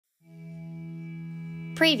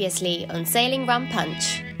Previously on Sailing Rum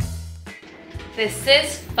Punch. This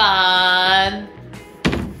is fun!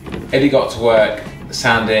 Eddie got to work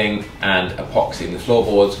sanding and epoxying the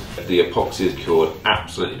floorboards. The epoxy is cured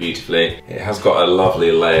absolutely beautifully. It has got a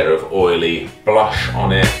lovely layer of oily blush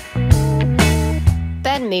on it.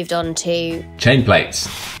 Ben moved on to chain plates.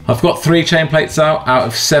 I've got 3 chain plates out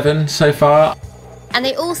of 7 so far. And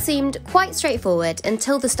they all seemed quite straightforward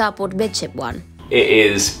until the starboard midship one. It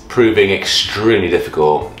is proving extremely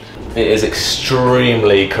difficult. It is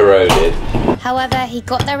extremely corroded. However, he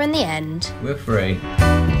got there in the end. We're free.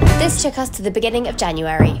 This took us to the beginning of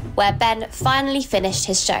January, where Ben finally finished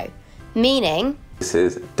his show, meaning this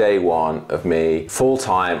is day 1 of me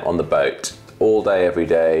full-time on the boat, all day, every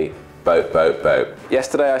day, boat, boat, boat.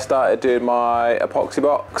 Yesterday I started doing my epoxy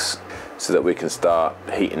box so that we can start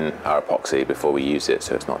heating our epoxy before we use it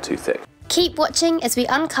so it's not too thick. Keep watching as we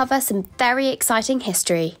uncover some very exciting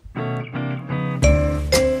history.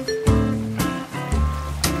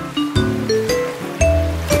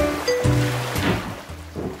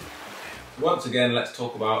 Once again, let's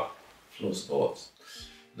talk about floor supports.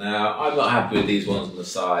 Now, I'm not happy with these ones on the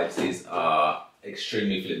sides. These are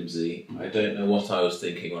extremely flimsy. I don't know what I was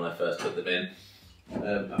thinking when I first put them in.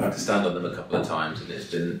 I've had to stand on them a couple of times and it's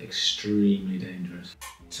been extremely dangerous.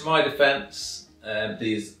 To my defence,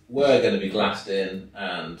 these were going to be glassed in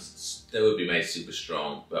and they would be made super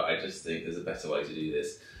strong, but I just think there's a better way to do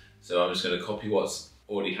this. So I'm just going to copy what's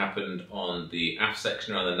already happened on the aft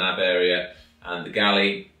section around the nav area and the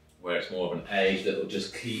galley, where it's more of an edge that will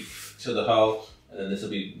just keep to the hull, and then this will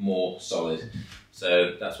be more solid.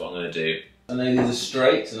 So that's what I'm going to do. I know these are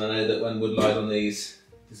straight, and I know that when wood lies on these,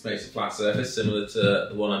 this makes a flat surface similar to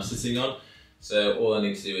the one I'm sitting on. So all I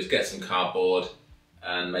need to do is get some cardboard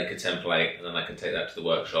and make a template, and then I can take that to the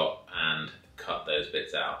workshop and cut those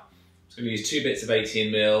bits out. I'm going to use 2 bits of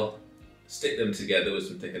 18mm, stick them together with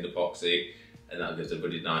some thickened epoxy, and that gives a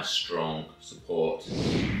really nice strong support.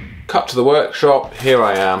 Cut to the workshop, here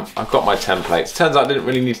I am. I've got my templates. Turns out I didn't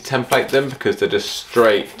really need to template them because they're just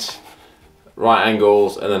straight right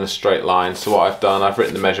angles and then a straight line. So what I've done, I've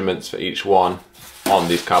written the measurements for each one on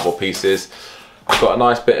these cardboard pieces. I've got a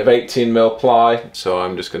nice bit of 18mm ply, so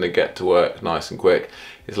I'm just going to get to work nice and quick.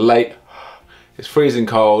 It's late, it's freezing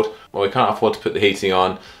cold, well, we can't afford to put the heating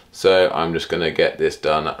on, so I'm just going to get this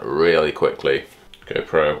done really quickly.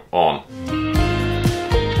 GoPro on.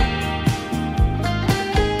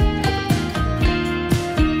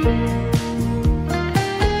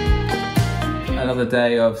 Another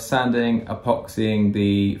day of sanding, epoxying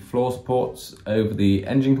the floor supports over the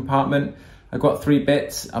engine compartment. I've got 3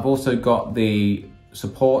 bits. I've also got the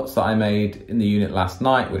supports that I made in the unit last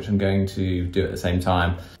night, which I'm going to do at the same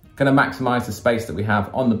time. Going to maximise the space that we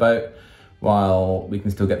have on the boat while we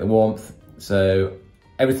can still get the warmth. So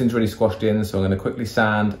everything's really squashed in, so I'm going to quickly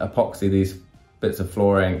sand, epoxy these bits of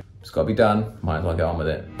flooring. It's got to be done, might as well get on with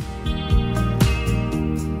it.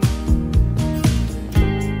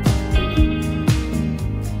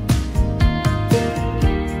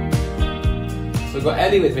 We've got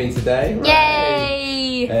Eddie with me today.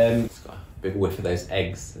 Yay! It's got a big whiff of those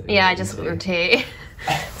eggs. Yeah, I just want to.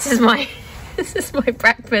 This is my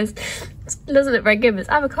breakfast. It doesn't look very good, but it's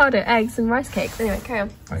avocado, eggs and rice cakes. Anyway, carry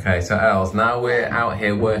on. Okay, so Els, now we're out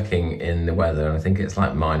here working in the weather and I think it's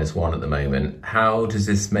like -1 at the moment. How does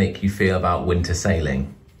this make you feel about winter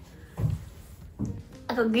sailing?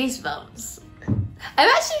 I got goosebumps. I'm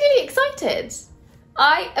actually really excited.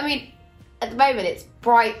 I mean, at the moment it's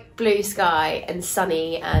bright blue sky and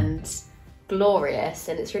sunny and glorious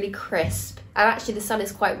and it's really crisp. And actually the sun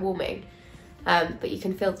is quite warming, but you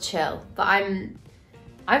can feel the chill. But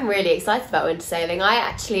I'm really excited about winter sailing.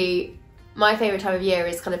 My favourite time of year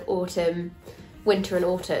is kind of autumn, winter and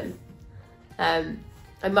autumn. I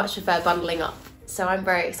much prefer bundling up. So I'm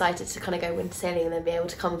very excited to kind of go winter sailing and then be able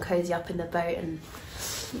to come cozy up in the boat and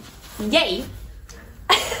yay!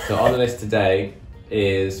 So on the list today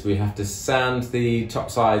is we have to sand the top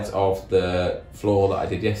sides of the floor that I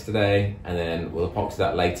did yesterday, and then we'll epoxy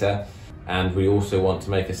that later. And we also want to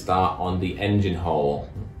make a start on the engine hole,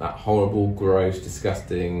 that horrible, gross,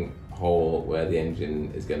 disgusting hole where the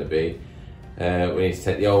engine is going to be. We need to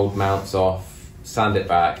take the old mounts off, sand it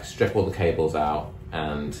back, strip all the cables out,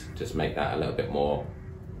 and just make that a little bit more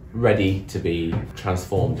ready to be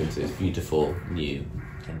transformed into this beautiful new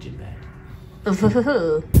engine bed.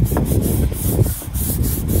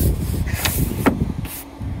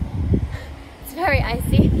 It's very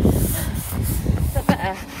icy. Is that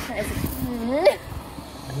better?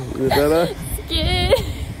 Is it better? Scared.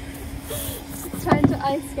 Trying to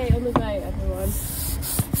ice skate on the boat, everyone.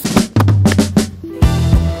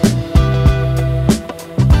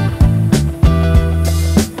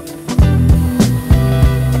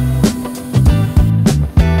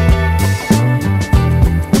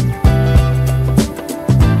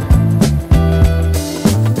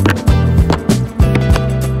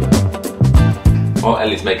 While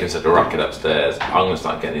Ellie's making such a racket upstairs, I'm going to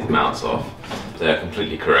start getting these mounts off. They're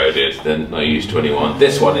completely corroded, they're no use to anyone.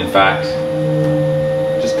 This one, in fact,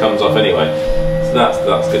 just comes off anyway. So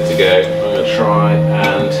that's good to go. I'm going to try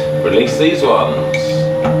and release these ones.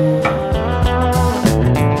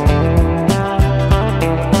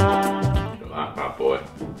 Look at that bad boy.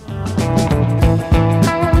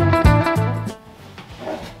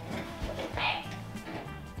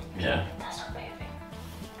 Yeah. That's not moving.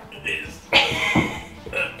 It is.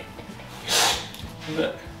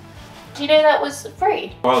 Look. Do you know that was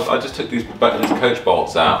free? Well, I just took these coach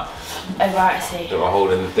bolts out. Oh right, I see. That were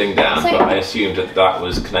holding the thing down, So, but I assumed that that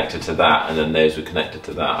was connected to that, and then those were connected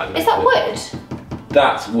to that. Is that wood?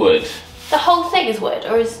 That's wood. The whole thing is wood,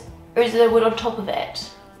 or is there wood on top of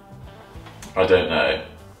it? I don't know.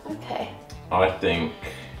 Okay. I think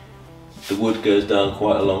the wood goes down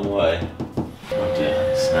quite a long way. Oh dear,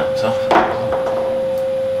 it snapped off.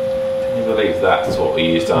 Can you believe that's what we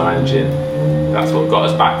used our engine? That's what got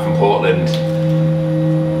us back from Portland.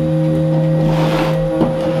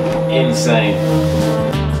 Insane.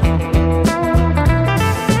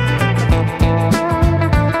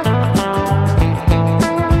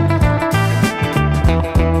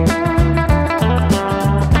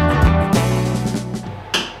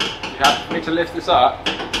 You happy for me to lift this up?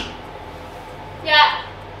 Yeah.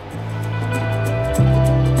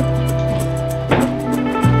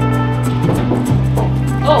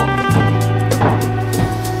 Oh.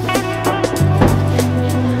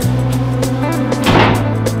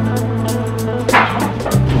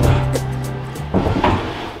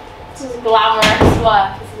 This is glamorous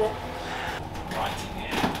work, isn't it? Right in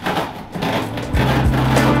here.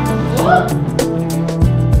 What?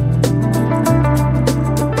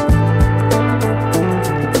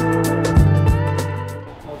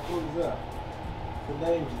 How cool is that? The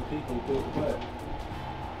names of the people who built the boat.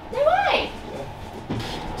 No way.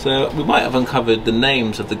 So we might have uncovered the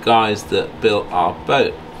names of the guys that built our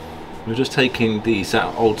boat. We're just taking the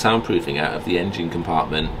old soundproofing out of the engine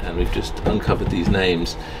compartment, and we've just uncovered these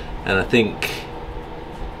names, and I think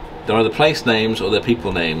they're either place names or they're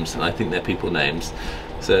people names, and I think they're people names.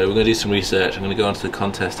 So we're going to do some research. I'm going to go onto the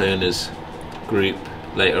contest owners group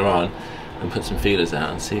later on and put some feelers out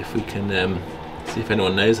and see if we can see if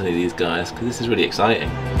anyone knows any of these guys, because this is really exciting.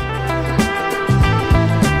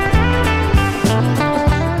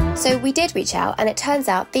 So we did reach out, and it turns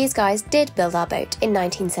out these guys did build our boat in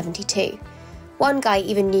 1972. One guy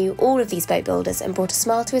even knew all of these boat builders and brought a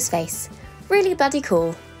smile to his face. Really bloody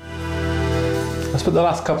cool. I spent the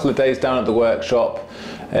last couple of days down at the workshop.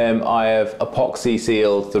 I have epoxy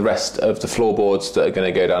sealed the rest of the floorboards that are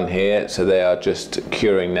going to go down here, so they are just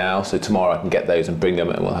curing now. So tomorrow I can get those and bring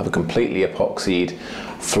them, and we'll have a completely epoxied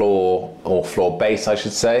floor, or floor base I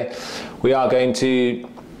should say. We are going to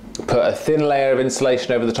put a thin layer of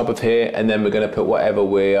insulation over the top of here, and then we're going to put whatever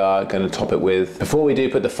we are going to top it with. Before we do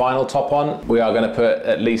put the final top on, we are going to put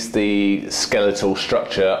at least the skeletal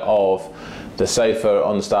structure of the sofa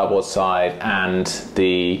on the starboard side and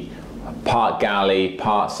the part galley,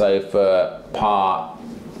 part sofa, part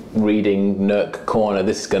reading nook corner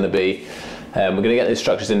this is going to be. We're going to get these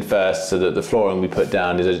structures in first, so that the flooring we put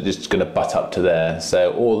down is just going to butt up to there.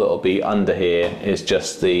 So all that will be under here is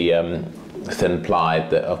just the thin ply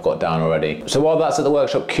that I've got down already. So while that's at the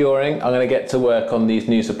workshop curing, I'm going to get to work on these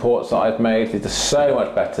new supports that I've made. These are so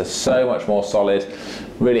much better, so much more solid.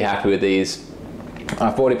 Really happy with these.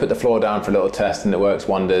 I've already put the floor down for a little test and it works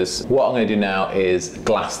wonders. What I'm going to do now is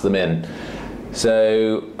glass them in.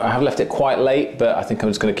 So I have left it quite late, but I think I'm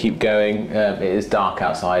just going to keep going. It is dark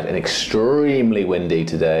outside and extremely windy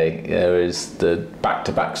today. There is the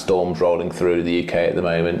back-to-back storms rolling through the UK at the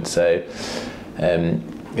moment, so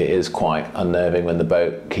it is quite unnerving when the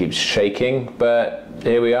boat keeps shaking, but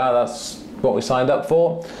here we are, that's what we signed up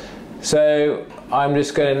for. So I'm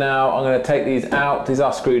just going to now, I'm going to take these out. These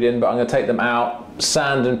are screwed in, but I'm going to take them out,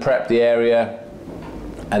 sand and prep the area,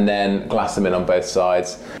 and then glass them in on both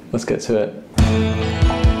sides. Let's get to it.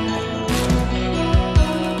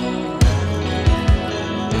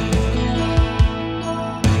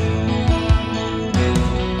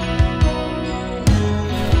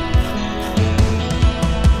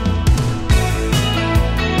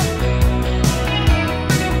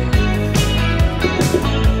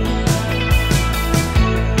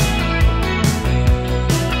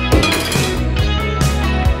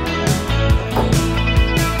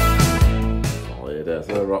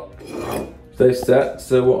 Those set,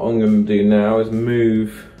 so what I'm going to do now is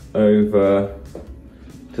move over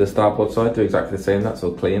to the starboard side, do exactly the same. That's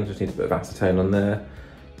all clean, just need to put acetone on there,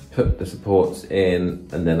 put the supports in,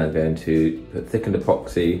 and then I'm going to put thickened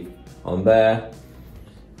epoxy on there,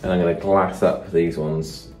 And I'm going to glass up these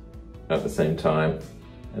ones at the same time.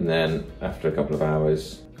 And then after a couple of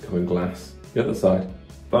hours, come and glass the other side.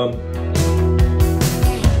 Fun.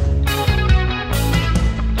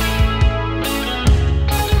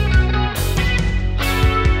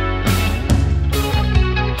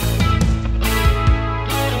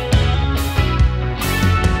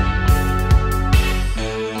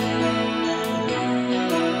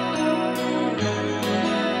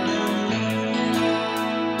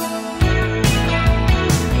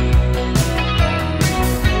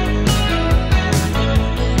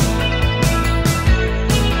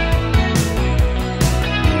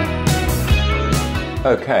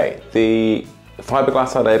 Okay, the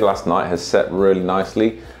fiberglass I laid last night has set really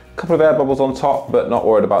nicely. A couple of air bubbles on top, but not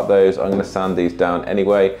worried about those. I'm going to sand these down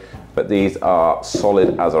anyway, but these are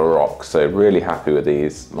solid as a rock, so really happy with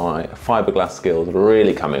these. My fiberglass skills are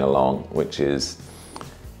really coming along, which is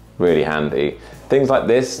really handy. Things like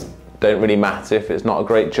this don't really matter if it's not a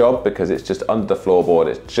great job, because it's just under the floorboard.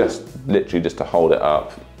 It's just literally just to hold it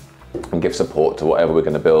up and give support to whatever we're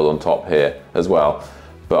going to build on top here as well.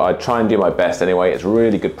 But I try and do my best anyway. It's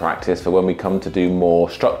really good practice for when we come to do more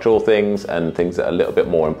structural things and things that are a little bit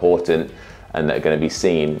more important and that are going to be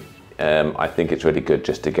seen. I think it's really good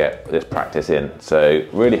just to get this practice in. So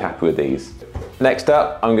really happy with these. Next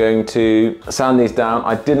up, I'm going to sand these down.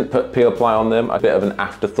 I didn't put peel ply on them. A bit of an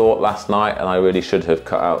afterthought last night, and I really should have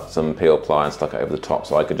cut out some peel ply and stuck it over the top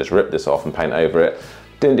so I could just rip this off and paint over it.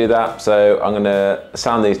 Didn't do that, so I'm going to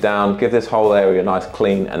sand these down, give this whole area a nice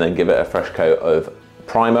clean, and then give it a fresh coat of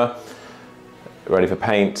primer, ready for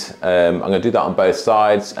paint. I'm going to do that on both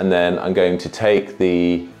sides, and then I'm going to take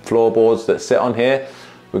the floorboards that sit on here.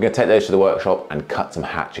 We're going to take those to the workshop and cut some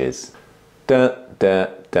hatches. Da, da,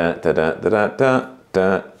 da, da, da, da, da,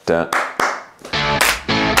 da, da.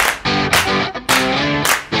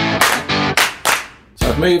 So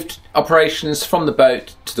I've moved operations from the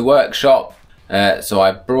boat to the workshop. So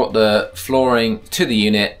I brought the flooring to the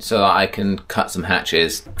unit so that I can cut some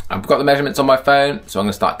hatches. I've got the measurements on my phone, so I'm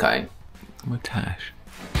going to start cutting. My tash.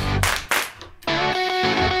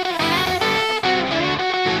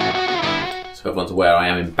 So everyone's aware I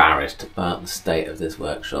am embarrassed about the state of this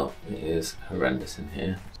workshop. It is horrendous in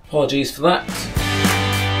here. Apologies for that.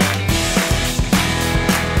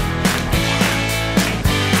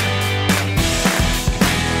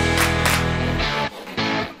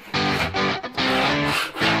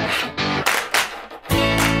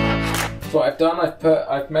 So what I've done,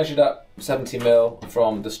 I've measured up 70mm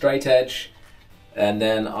from the straight edge, and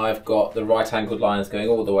then I've got the right angled lines going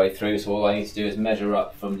all the way through, so all I need to do is measure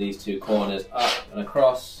up from these two corners, up and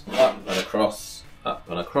across, up and across, up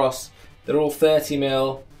and across. They're all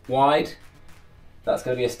 30mm wide. That's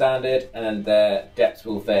going to be a standard, and their depths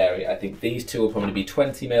will vary. I think these two will probably be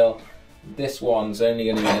 20mm. This one's only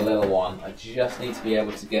going to be a little one. I just need to be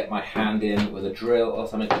able to get my hand in with a drill or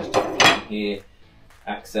something just to put here,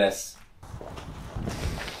 access.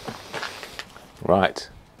 Right,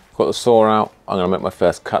 got the saw out. I'm going to make my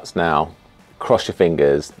first cuts now. Cross your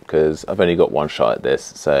fingers, because I've only got one shot at this,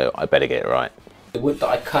 so I better get it right. The wood that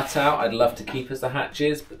I cut out, I'd love to keep as the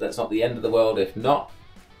hatches, but that's not the end of the world if not.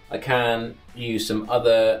 I can use some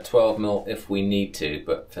other 12mm if we need to,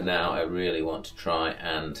 but for now I really want to try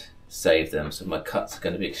and save them, so my cuts are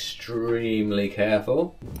going to be extremely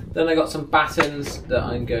careful. Then I got some battens that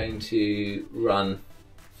I'm going to run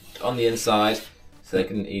on the inside so they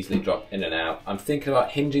can easily drop in and out. I'm thinking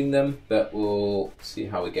about hinging them, but we'll see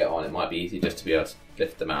how we get on. It might be easy just to be able to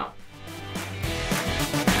lift them out.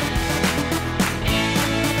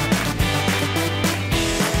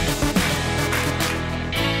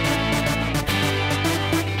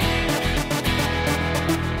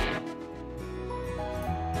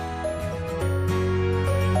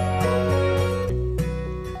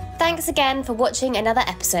 Thanks again for watching another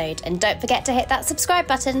episode, and don't forget to hit that subscribe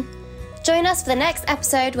button. Join us for the next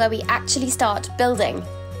episode where we actually start building.